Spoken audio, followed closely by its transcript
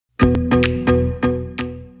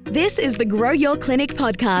This is the Grow Your Clinic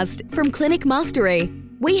podcast from Clinic Mastery.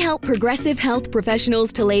 We help progressive health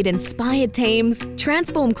professionals to lead inspired teams,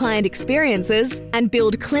 transform client experiences, and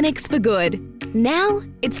build clinics for good. Now,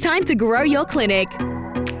 it's time to grow your clinic.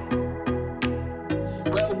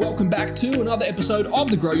 Well, welcome back to another episode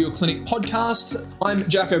of the Grow Your Clinic podcast. I'm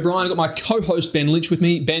Jack O'Brien. I've got my co-host Ben Lynch with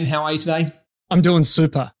me. Ben, how are you today? I'm doing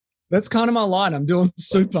super. That's kind of my line. I'm doing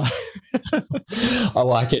super. I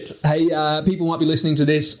like it. Hey, people might be listening to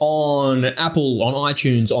this on Apple, on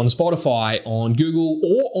iTunes, on Spotify, on Google,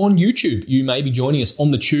 or on YouTube. You may be joining us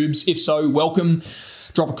on the tubes. If so, welcome.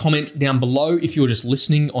 Drop a comment down below. If you're just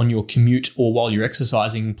listening on your commute or while you're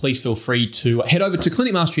exercising, please feel free to head over to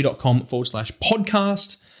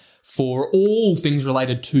clinicmastery.com/podcast for all things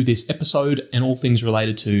related to this episode and all things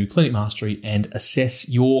related to Clinic Mastery and assess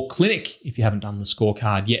your clinic if you haven't done the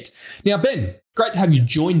scorecard yet. Now, Ben, great to have you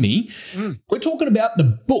join me. We're talking about the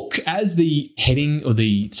book. As the heading or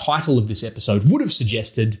the title of this episode would have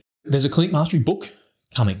suggested, there's a Clinic Mastery book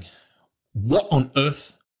coming. What on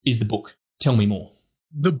earth is the book? Tell me more.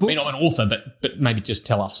 The book, I mean, not an author, but maybe just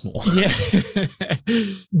tell us more. Yeah.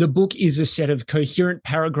 The book is a set of coherent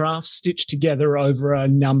paragraphs stitched together over a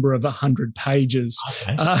number of 100 pages.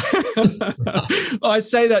 Okay. I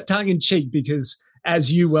say that tongue in cheek because,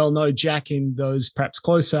 as you well know, Jack, and those perhaps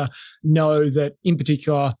closer know that in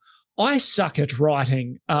particular, I suck at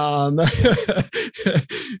writing.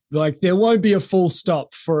 Like there won't be a full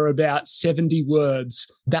stop for about 70 words.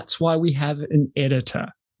 That's why we have an editor.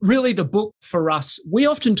 Really, the book for us, we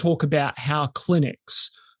often talk about how clinics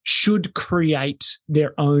should create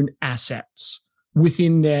their own assets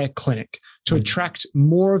within their clinic to attract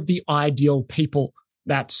more of the ideal people.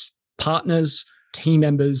 That's partners, team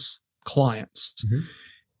members, clients. Mm-hmm.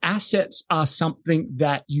 Assets are something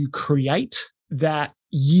that you create that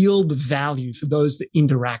yield value for those that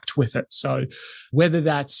interact with it. So whether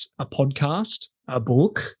that's a podcast, a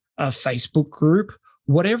book, a Facebook group,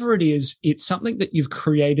 whatever it is, it's something that you've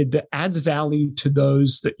created that adds value to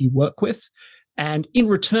those that you work with and in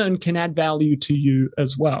return can add value to you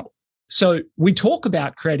as well. So we talk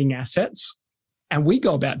about creating assets and we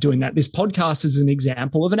go about doing that. This podcast is an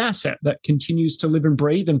example of an asset that continues to live and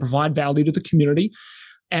breathe and provide value to the community.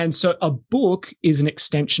 And so a book is an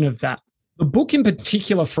extension of that. The book in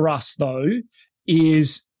particular for us, though,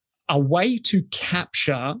 is a way to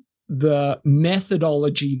capture the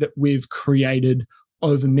methodology that we've created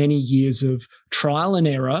over many years of trial and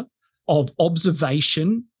error, of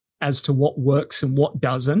observation as to what works and what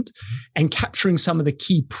doesn't, and capturing some of the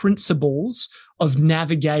key principles of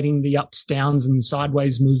navigating the ups, downs, and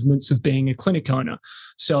sideways movements of being a clinic owner.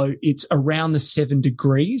 So it's around the 7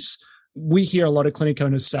 degrees. We hear a lot of clinic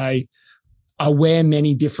owners say, I wear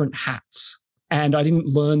many different hats. And I didn't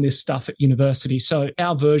learn this stuff at university. So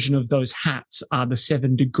our version of those hats are the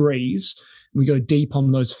 7 degrees. We go deep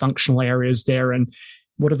on those functional areas there and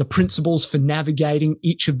what are the principles for navigating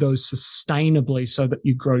each of those sustainably so that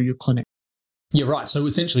you grow your clinic. Yeah, right. So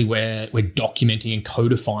essentially we're documenting and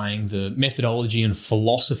codifying the methodology and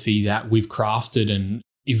philosophy that we've crafted and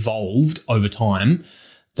evolved over time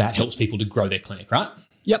that helps people to grow their clinic, right?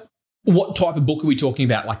 Yep. What type of book are we talking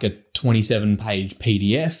about? Like a 27-page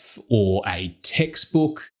PDF or a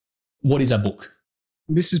textbook? What is a book?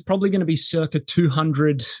 This is probably going to be circa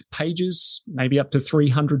 200 pages, maybe up to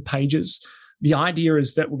 300 pages. The idea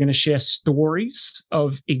is that we're going to share stories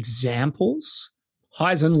of examples,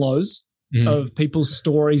 highs and lows of people's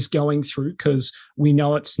stories going through, because we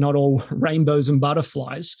know it's not all rainbows and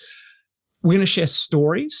butterflies. We're going to share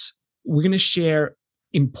stories. We're going to share,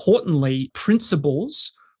 importantly,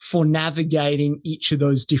 principles for navigating each of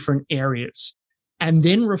those different areas, and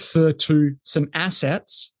then refer to some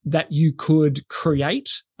assets that you could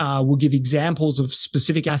create. We'll give examples of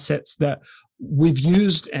specific assets that we've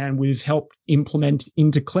used and we've helped implement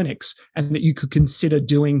into clinics and that you could consider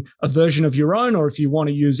doing a version of your own, or if you want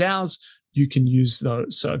to use ours, you can use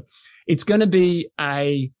those. So it's going to be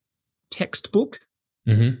a textbook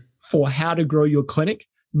for how to grow your clinic.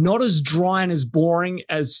 Not as dry and as boring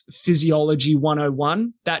as Physiology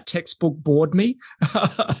 101. That textbook bored me,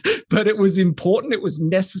 but it was important. It was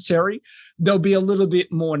necessary. There'll be a little bit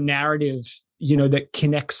more narrative, that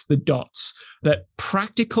connects the dots. That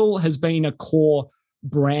practical has been a core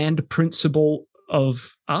brand principle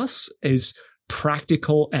of us, is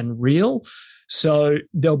practical and real. So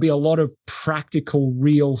there'll be a lot of practical,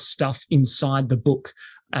 real stuff inside the book,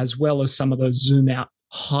 as well as some of those zoom out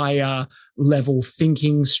higher level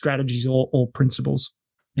thinking strategies or principles.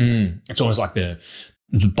 It's almost like the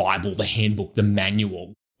Bible, the handbook, the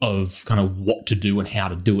manual of kind of what to do and how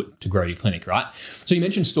to do it to grow your clinic, right? So you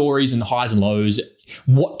mentioned stories and the highs and lows.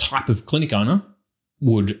 What type of clinic owner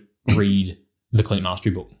would read the Clinic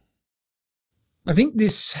Mastery book? I think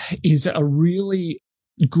this is a really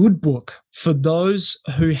good book for those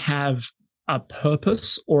who have a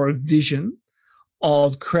purpose or a vision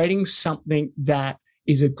of creating something that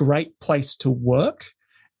is a great place to work,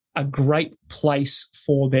 a great place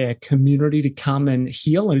for their community to come and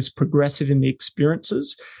heal and is progressive in the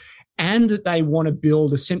experiences, and that they want to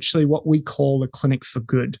build essentially what we call a clinic for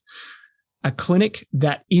good. A clinic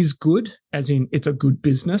that is good, as in it's a good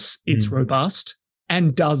business, it's robust,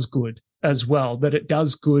 and does good as well, that it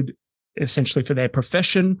does good essentially for their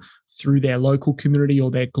profession, through their local community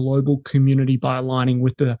or their global community by aligning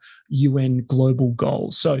with the UN global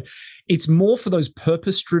goals. So it's more for those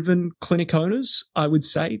purpose-driven clinic owners, I would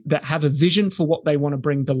say, that have a vision for what they want to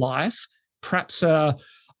bring to life, perhaps are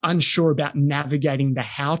unsure about navigating the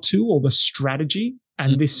how-to or the strategy,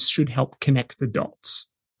 and this should help connect the dots.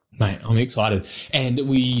 Mate, I'm excited. And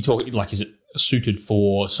we talk, like, is it suited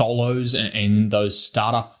for solos and those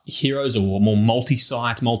startup heroes, or more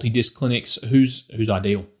multi-site, multi-disc clinics? Who's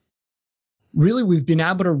ideal? Really, we've been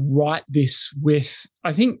able to write this with,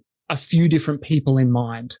 I think, a few different people in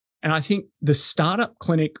mind. And I think the startup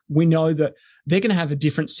clinic, we know that they're going to have a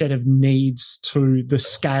different set of needs to the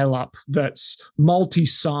scale up that's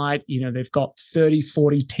multi-site. You know, they've got 30,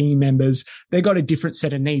 40 team members. They've got a different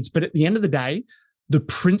set of needs. But at the end of the day, the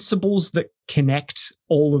principles that connect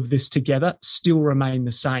all of this together still remain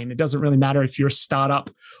the same. It doesn't really matter if you're a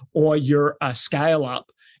startup or you're a scale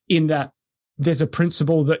up, in that there's a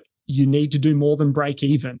principle that you need to do more than break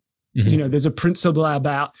even. You know, there's a principle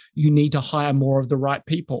about you need to hire more of the right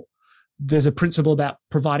people. There's a principle about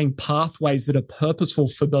providing pathways that are purposeful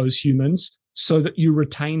for those humans so that you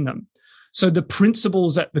retain them. So the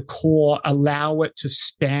principles at the core allow it to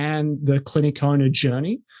span the clinic owner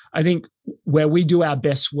journey. I think where we do our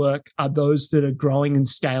best work are those that are growing and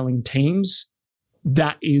scaling teams.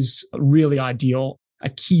 That is really ideal, a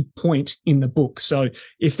key point in the book. So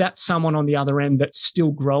if that's someone on the other end that's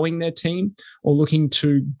still growing their team or looking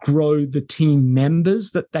to grow the team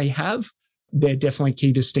members that they have, they're definitely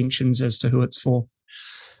key distinctions as to who it's for.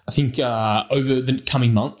 I think over the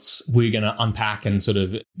coming months, we're going to unpack and sort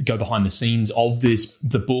of go behind the scenes of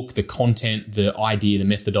the book, the content, the idea, the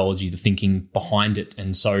methodology, the thinking behind it.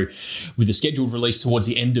 And so with the scheduled release towards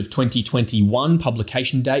the end of 2021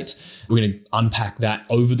 publication date, we're going to unpack that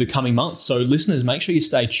over the coming months. So listeners, make sure you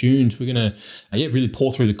stay tuned. We're going to really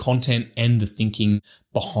pour through the content and the thinking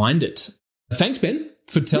behind it. Thanks, Ben,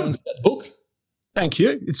 for telling us about the book. Thank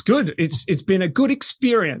you. It's good. It's been a good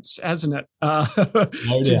experience, hasn't it?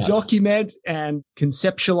 To document and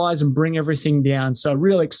conceptualize and bring everything down. So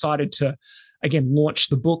really excited to, again, launch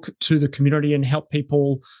the book to the community and help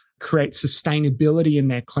people create sustainability in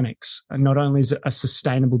their clinics. And not only is it a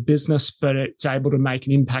sustainable business, but it's able to make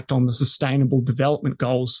an impact on the sustainable development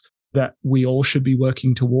goals that we all should be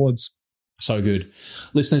working towards. So good.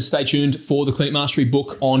 Listeners, stay tuned for the Clinic Mastery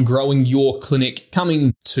book on growing your clinic,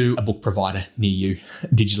 coming to a book provider near you,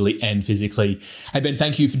 digitally and physically. Hey, Ben,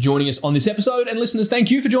 thank you for joining us on this episode. And listeners, thank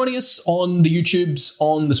you for joining us on the YouTubes,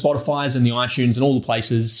 on the Spotifys and the iTunes and all the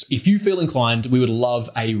places. If you feel inclined, we would love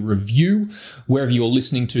a review wherever you're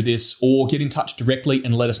listening to this, or get in touch directly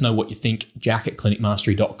and let us know what you think,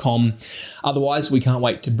 jack@clinicmastery.com. Otherwise, we can't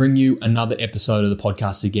wait to bring you another episode of the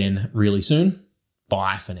podcast again really soon.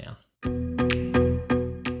 Bye for now.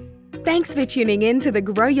 Thanks for tuning in to the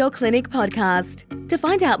Grow Your Clinic podcast. To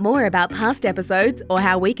find out more about past episodes or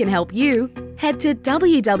how we can help you, head to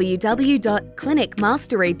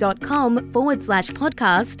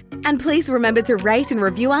www.clinicmastery.com/podcast. And please remember to rate and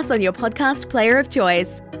review us on your podcast player of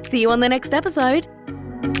choice. See you on the next episode.